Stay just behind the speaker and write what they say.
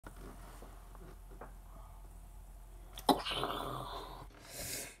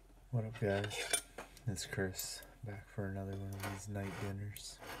What up, guys? It's Chris, back for another one of these night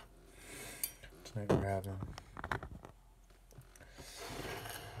dinners. Tonight we're having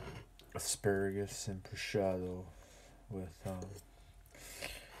asparagus and prosciutto with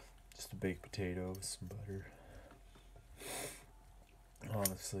just a baked potato with some butter.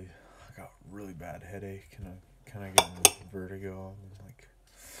 Honestly, I got a really bad headache and I'm kind of getting vertigo. I'm like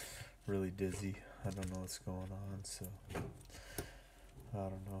really dizzy. I don't know what's going on, so I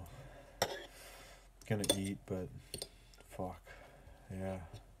don't know. Gonna eat, but fuck, yeah,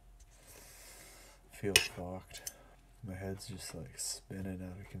 feel fucked. My head's just like spinning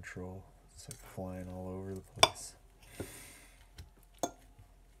out of control. It's like flying all over the place.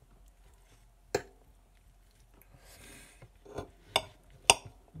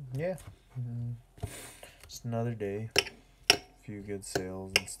 Yeah, just another day. A few good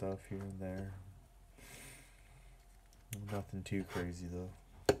sales and stuff here and there. Nothing too crazy though.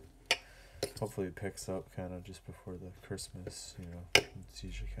 Hopefully it picks up kind of just before the Christmas, you know. It's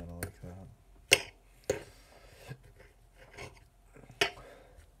usually kind of like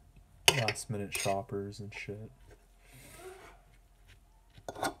that. Last minute shoppers and shit.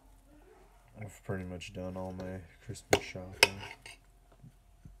 I've pretty much done all my Christmas shopping.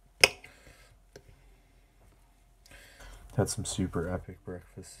 Had some super epic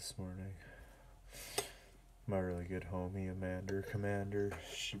breakfast this morning. My really good homie, Amanda Commander,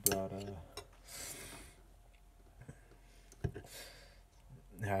 she brought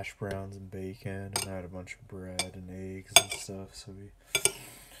hash browns and bacon, and I had a bunch of bread and eggs and stuff, so we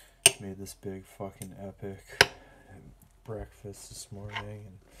made this big fucking epic breakfast this morning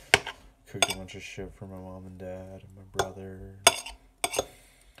and cooked a bunch of shit for my mom and dad and my brother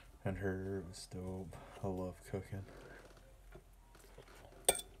and her. It was dope. I love cooking.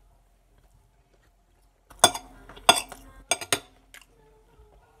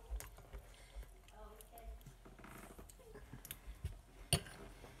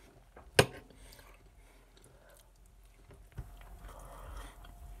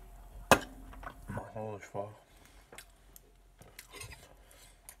 Holy fuck.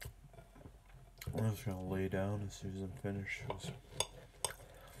 I'm just gonna lay down as soon as I'm finished.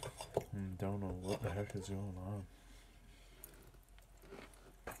 I don't know what the heck is going on.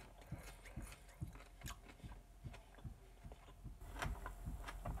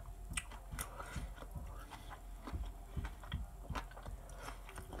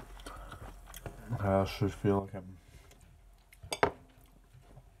 I actually feel like I'm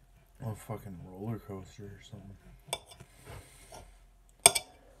on a fucking roller coaster or something.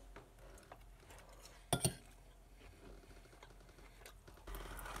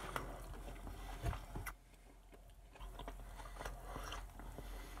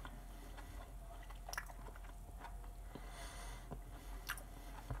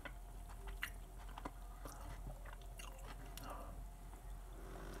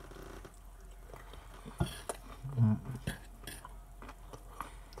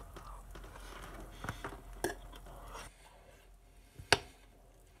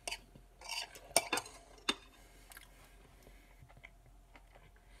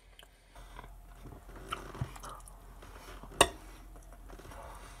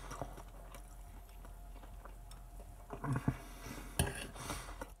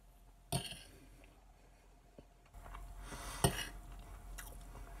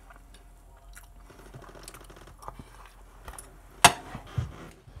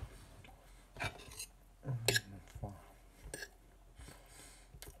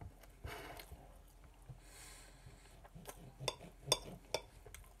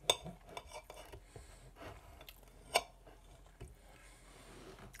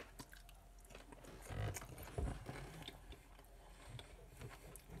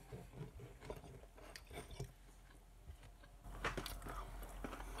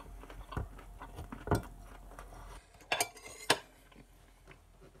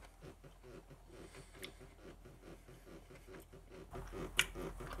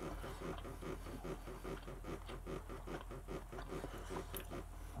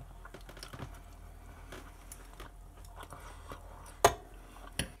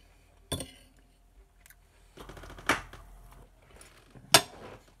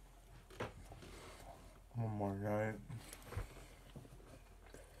 One more night.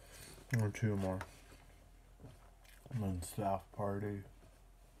 Or two more. And then staff party.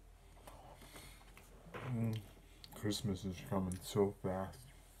 Christmas is coming so fast.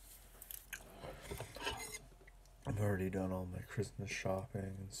 I've already done all my Christmas shopping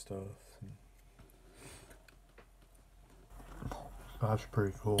and stuff. That's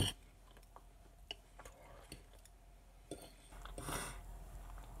pretty cool.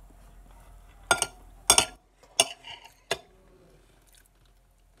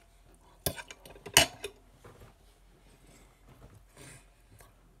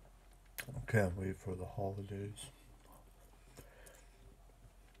 Can't wait for the holidays.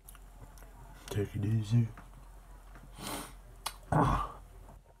 Take it easy. We're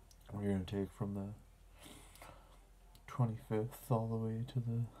gonna take from the 25th all the way to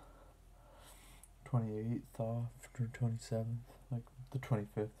the 28th off, or 27th. Like the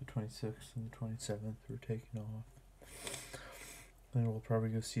 25th, the 26th, and the 27th we're taking off. Then we'll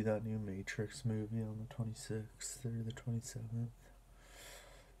probably go see that new Matrix movie on the 26th or the 27th.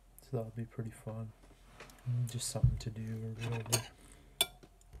 So that'll be pretty fun. Just something to do or whatever.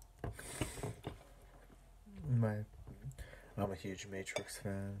 I'm a huge Matrix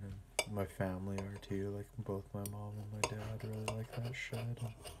fan, and my family are too. Like both my mom and my dad really like that shit.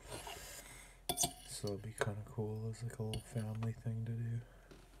 So it'd be kind of cool as like a little family thing to do.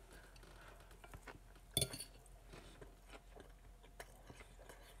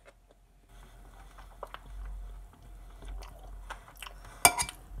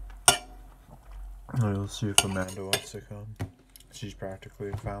 We'll see if Amanda wants to come. She's practically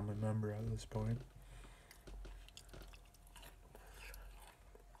a family member at this point.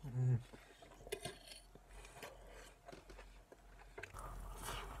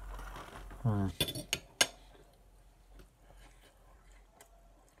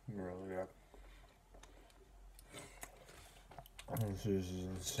 Really good. This is an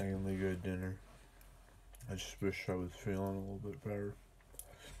insanely good dinner. I just wish I was feeling a little bit better.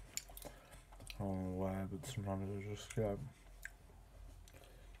 I don't know why, but sometimes I just got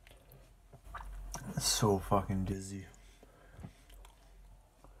so fucking dizzy.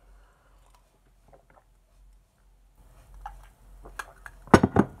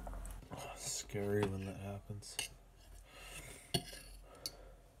 It's scary when that happens.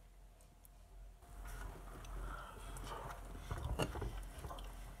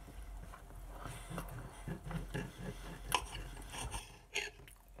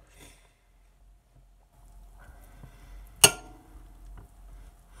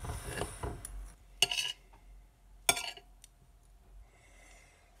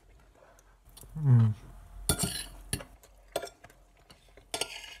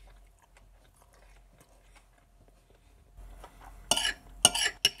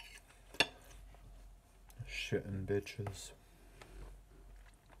 Shitting bitches.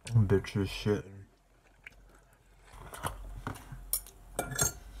 Bitches shitting.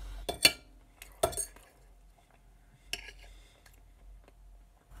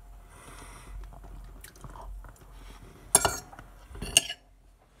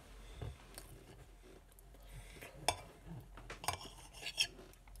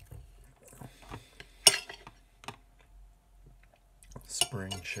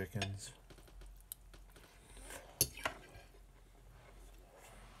 Spring chickens.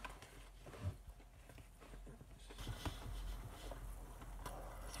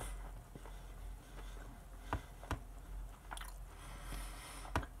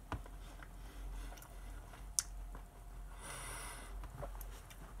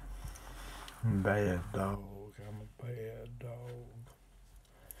 Bad dog. I'm a bad dog.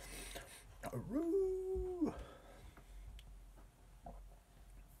 Aroo.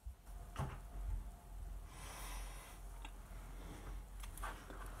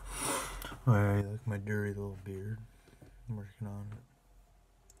 Oh, yeah, you like my dirty little beard? I'm working on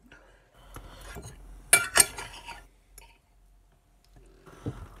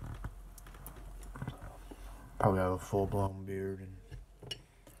it. Probably have a full-blown beard and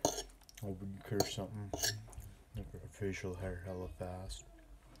I would curse something. Like a facial hair hella fast.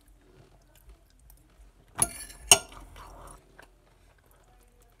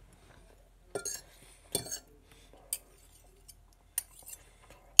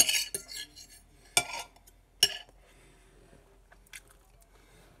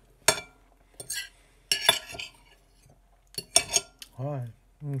 Hi.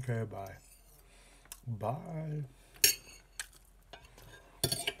 Okay, bye. Bye.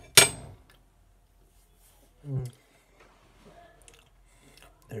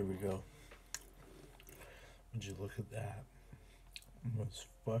 There we go. Would you look at that? It was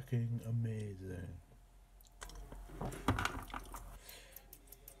fucking amazing.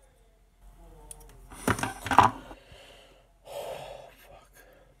 Fuck.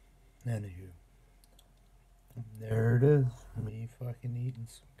 Anywho. There it is. Me fucking eating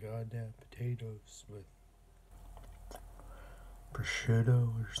some goddamn potatoes with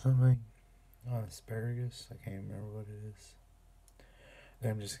prosciutto or something. Asparagus. I can't remember what it is.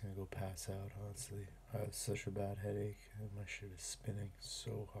 I'm just gonna go pass out, honestly. I have such a bad headache and my shit is spinning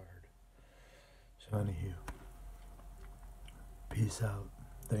so hard. So anywho, peace out.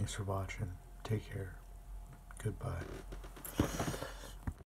 Thanks for watching. Take care. Goodbye.